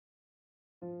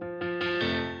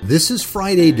This is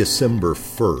Friday, December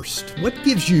 1st. What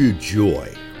gives you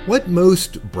joy? What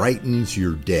most brightens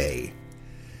your day?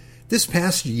 This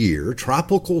past year,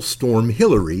 Tropical Storm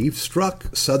Hilary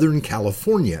struck Southern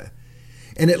California,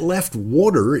 and it left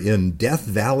water in Death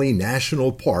Valley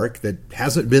National Park that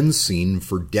hasn't been seen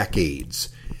for decades.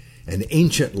 An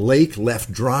ancient lake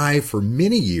left dry for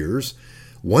many years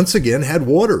once again had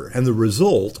water, and the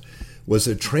result was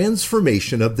a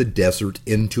transformation of the desert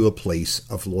into a place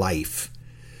of life.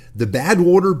 The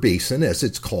Badwater Basin, as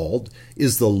it's called,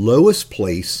 is the lowest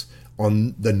place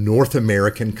on the North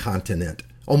American continent,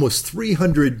 almost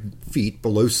 300 feet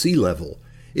below sea level.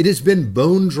 It has been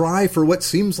bone dry for what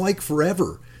seems like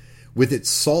forever. With its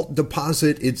salt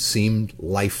deposit, it seemed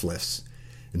lifeless.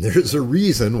 And there's a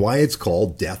reason why it's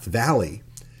called Death Valley.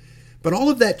 But all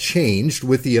of that changed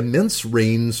with the immense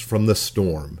rains from the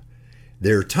storm.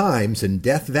 There are times in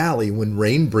Death Valley when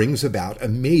rain brings about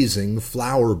amazing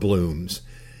flower blooms.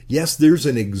 Yes, there's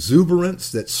an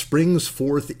exuberance that springs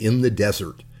forth in the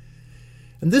desert.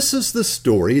 And this is the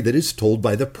story that is told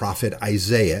by the prophet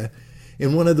Isaiah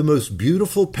in one of the most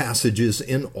beautiful passages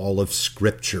in all of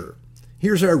Scripture.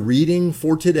 Here's our reading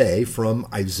for today from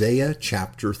Isaiah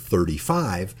chapter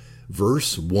 35,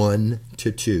 verse 1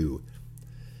 to 2.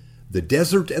 The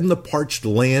desert and the parched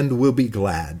land will be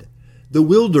glad. The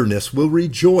wilderness will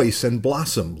rejoice and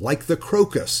blossom like the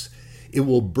crocus. It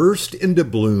will burst into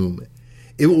bloom.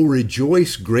 It will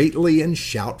rejoice greatly and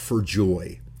shout for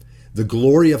joy. The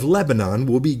glory of Lebanon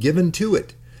will be given to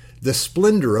it, the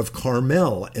splendor of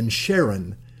Carmel and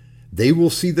Sharon. They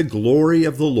will see the glory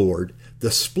of the Lord,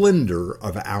 the splendor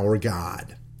of our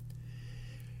God.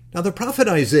 Now the prophet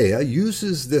Isaiah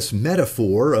uses this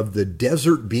metaphor of the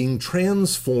desert being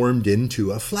transformed into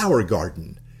a flower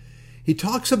garden. He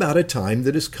talks about a time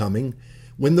that is coming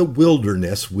when the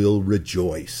wilderness will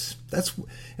rejoice.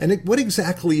 What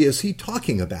exactly is he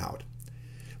talking about?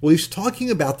 Well, he's talking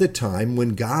about the time when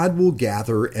God will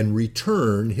gather and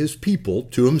return his people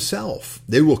to himself.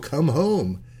 They will come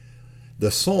home.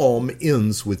 The psalm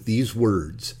ends with these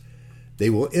words: They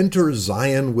will enter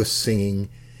Zion with singing.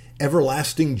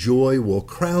 Everlasting joy will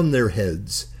crown their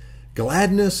heads.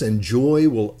 Gladness and joy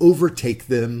will overtake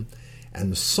them,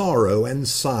 and sorrow and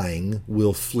sighing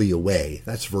will flee away.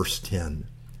 That's verse 10.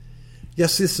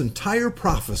 Yes, this entire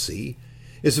prophecy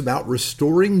is about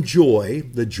restoring joy,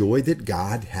 the joy that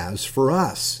God has for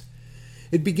us.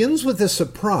 It begins with a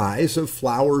surprise of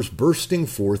flowers bursting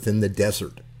forth in the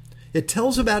desert. It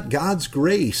tells about God's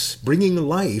grace bringing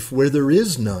life where there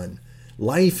is none,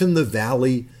 life in the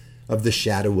valley of the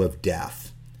shadow of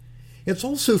death. It's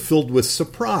also filled with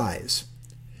surprise.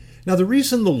 Now, the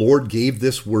reason the Lord gave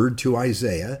this word to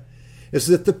Isaiah is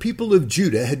that the people of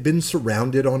Judah had been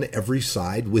surrounded on every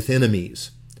side with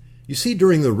enemies. You see,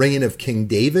 during the reign of King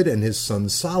David and his son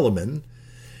Solomon,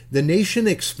 the nation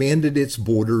expanded its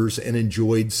borders and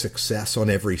enjoyed success on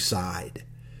every side.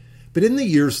 But in the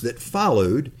years that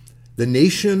followed, the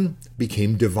nation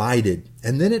became divided,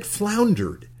 and then it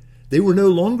floundered. They were no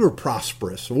longer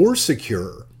prosperous or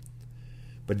secure.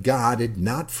 But God had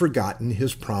not forgotten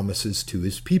his promises to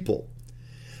his people.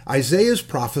 Isaiah's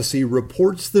prophecy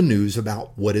reports the news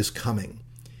about what is coming.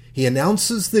 He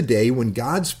announces the day when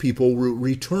God's people will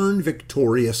return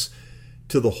victorious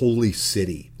to the holy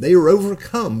city. They are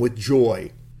overcome with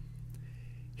joy.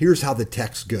 Here's how the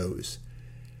text goes.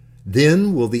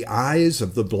 Then will the eyes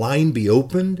of the blind be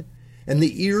opened, and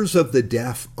the ears of the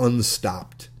deaf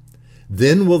unstopped.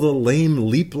 Then will the lame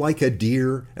leap like a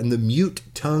deer, and the mute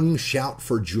tongue shout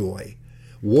for joy.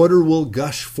 Water will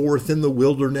gush forth in the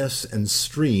wilderness and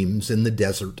streams in the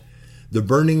desert. The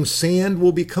burning sand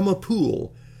will become a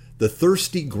pool, the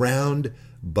thirsty ground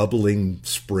bubbling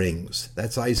springs.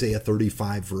 That's Isaiah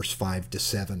 35, verse 5 to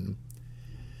 7.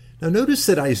 Now notice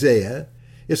that Isaiah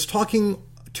is talking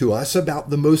to us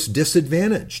about the most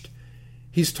disadvantaged.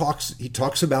 He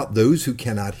talks about those who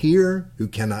cannot hear, who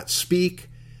cannot speak,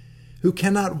 who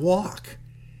cannot walk.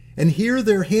 And here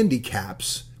their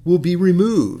handicaps will be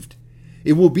removed.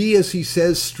 It will be, as he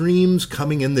says, streams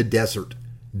coming in the desert.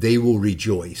 They will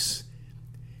rejoice.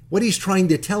 What he's trying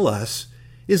to tell us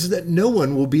is that no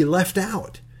one will be left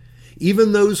out,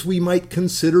 even those we might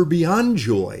consider beyond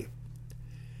joy.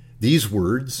 These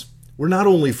words were not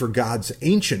only for God's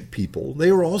ancient people,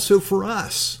 they are also for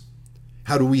us.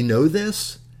 How do we know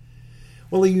this?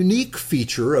 Well, a unique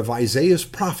feature of Isaiah's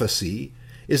prophecy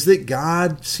is that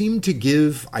God seemed to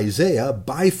give Isaiah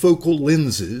bifocal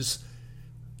lenses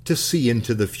to see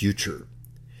into the future.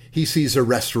 He sees a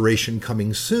restoration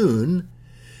coming soon,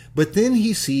 but then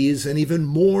he sees an even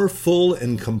more full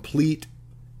and complete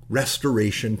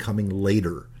restoration coming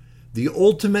later, the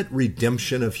ultimate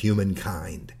redemption of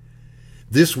humankind.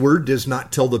 This word does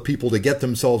not tell the people to get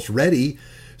themselves ready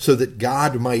so that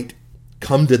God might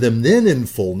come to them then in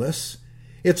fullness.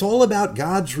 It's all about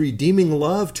God's redeeming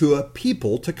love to a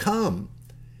people to come.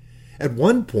 At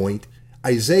one point,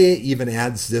 Isaiah even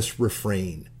adds this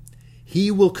refrain,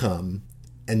 "He will come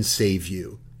and save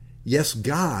you." Yes,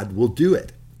 God will do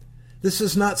it. This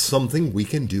is not something we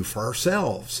can do for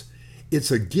ourselves.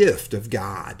 It's a gift of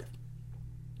God.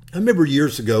 I remember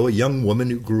years ago, a young woman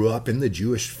who grew up in the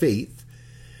Jewish faith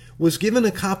was given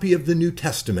a copy of the New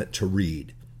Testament to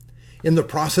read. In the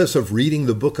process of reading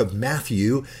the book of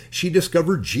Matthew, she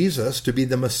discovered Jesus to be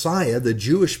the Messiah the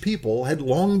Jewish people had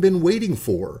long been waiting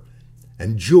for,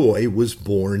 and joy was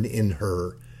born in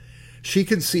her. She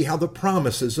could see how the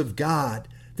promises of God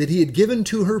that he had given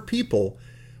to her people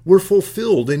were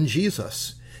fulfilled in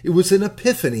Jesus. It was an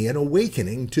epiphany, an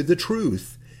awakening to the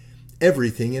truth.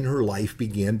 Everything in her life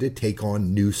began to take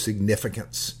on new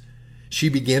significance. She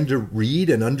began to read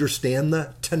and understand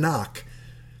the Tanakh.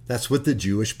 That's what the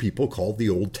Jewish people called the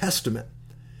Old Testament.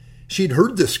 She'd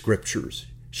heard the scriptures.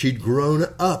 She'd grown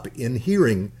up in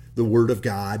hearing the Word of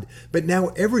God, but now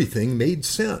everything made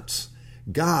sense.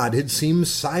 God had seemed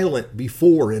silent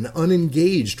before and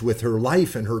unengaged with her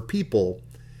life and her people.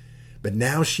 But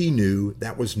now she knew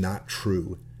that was not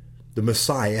true. The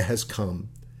Messiah has come.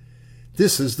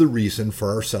 This is the reason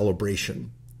for our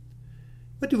celebration.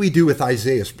 What do we do with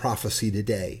Isaiah's prophecy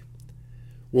today?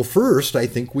 Well, first, I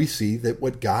think we see that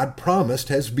what God promised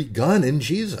has begun in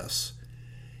Jesus.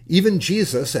 Even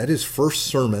Jesus, at his first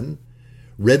sermon,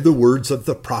 read the words of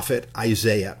the prophet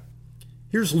Isaiah.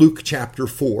 Here's Luke chapter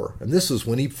 4, and this is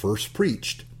when he first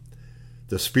preached.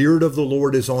 "The Spirit of the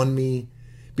Lord is on me,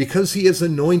 because he has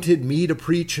anointed me to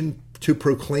preach and to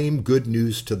proclaim good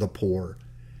news to the poor.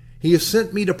 He has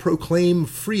sent me to proclaim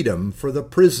freedom for the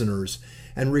prisoners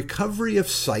and recovery of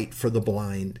sight for the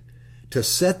blind, to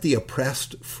set the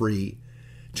oppressed free,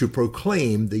 to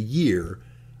proclaim the year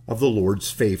of the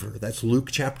Lord's favor." That's Luke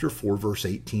chapter 4, verse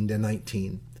 18 to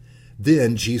 19.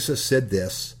 Then Jesus said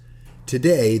this,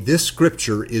 "Today this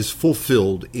scripture is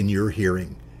fulfilled in your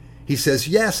hearing." He says,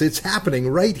 yes, it's happening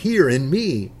right here in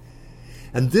me.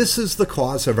 And this is the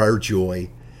cause of our joy.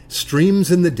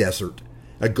 Streams in the desert,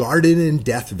 a garden in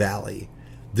Death Valley.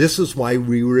 This is why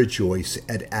we rejoice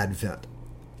at Advent.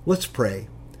 Let's pray.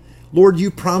 Lord,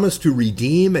 you promised to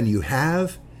redeem, and you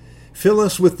have. Fill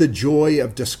us with the joy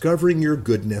of discovering your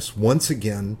goodness once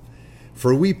again.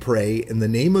 For we pray in the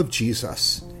name of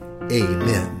Jesus.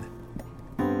 Amen.